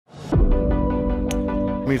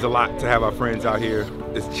means a lot to have our friends out here.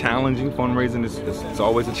 It's challenging, fundraising it's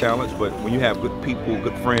always a challenge, but when you have good people,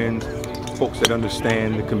 good friends, folks that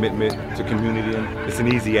understand the commitment to community, it's an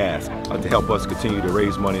easy ask to help us continue to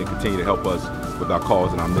raise money and continue to help us with our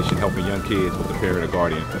cause and our mission, helping young kids with a parent or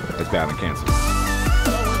guardian that's battling cancer.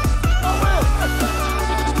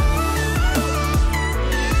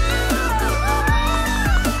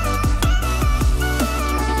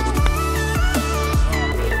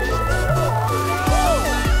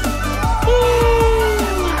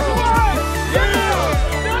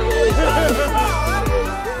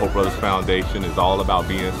 Holt Brothers Foundation is all about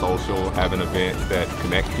being social, having events that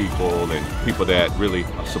connect people and people that really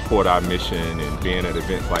support our mission, and being at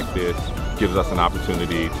events like this gives us an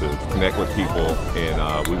opportunity to connect with people,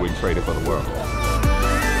 and we wouldn't trade it for the world.